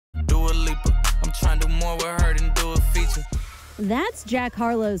more with her than do a feature. That's Jack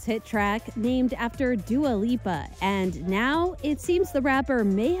Harlow's hit track named after Dua Lipa, and now it seems the rapper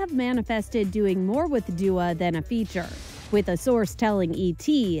may have manifested doing more with Dua than a feature. With a source telling ET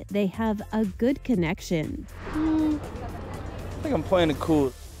they have a good connection. I think I'm playing it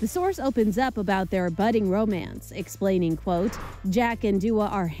cool. The source opens up about their budding romance, explaining, quote, Jack and Dua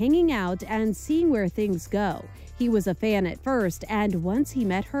are hanging out and seeing where things go. He was a fan at first, and once he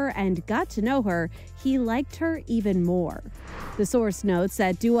met her and got to know her, he liked her even more. The source notes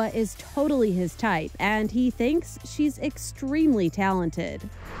that Dua is totally his type, and he thinks she's extremely talented.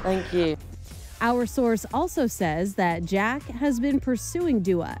 Thank you. Our source also says that Jack has been pursuing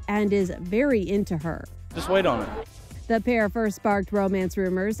Dua and is very into her. Just wait on it. The pair first sparked romance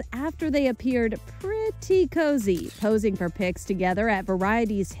rumors after they appeared pretty cozy, posing for pics together at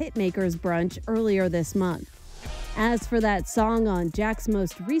Variety's Hitmakers brunch earlier this month. As for that song on Jack's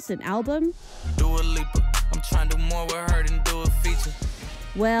most recent album, Dua Lipa, I'm trying to do more with her than do a feature.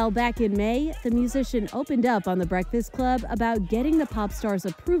 Well, back in May, the musician opened up on The Breakfast Club about getting the pop star's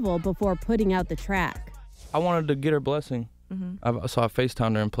approval before putting out the track. I wanted to get her blessing. So I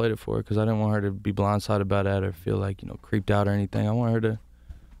FaceTimed her and played it for her because I didn't want her to be blindsided by that or feel like, creeped out or anything. I want her to,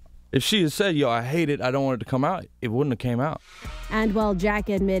 if she had said, yo, I hate it, I don't want it to come out, it wouldn't have came out. And while Jack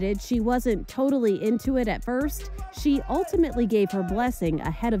admitted she wasn't totally into it at first, she ultimately gave her blessing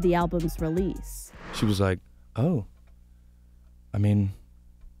ahead of the album's release. She was like, oh, I mean,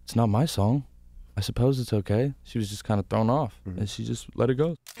 it's not my song. I suppose it's okay. She was just kind of thrown off, and she just let it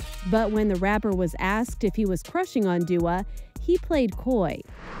go. But when the rapper was asked if he was crushing on Dua, he played coy.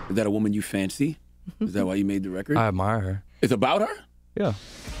 Is that a woman you fancy? Is that why you made the record? I admire her. It's about her? Yeah.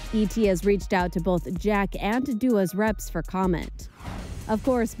 E.T. has reached out to both Jack and Dua's reps for comment. Of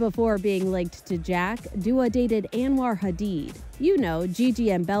course, before being linked to Jack, Dua dated Anwar Hadid. You know, Gigi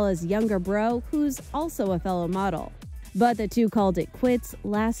and Bella's younger bro, who's also a fellow model. But the two called it quits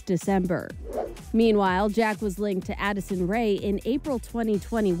last December. Meanwhile, Jack was linked to Addison Rae in April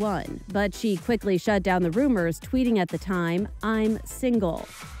 2021, but she quickly shut down the rumors, tweeting at the time, "I'm single."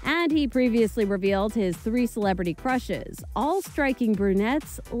 And he previously revealed his 3 celebrity crushes, all striking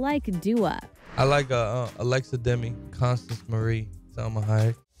brunettes like Dua. I like Alexa Demi, Constance Marie, Salma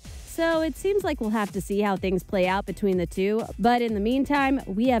Hayek. So it seems like we'll have to see how things play out between the two, but in the meantime,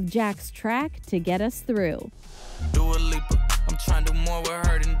 we have Jack's track to get us through. Dua Lipa, I'm trying to do more with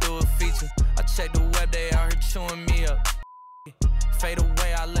her than do a feature. I checked the web, they out here chewing me up. Fade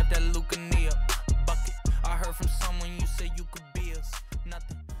away, I left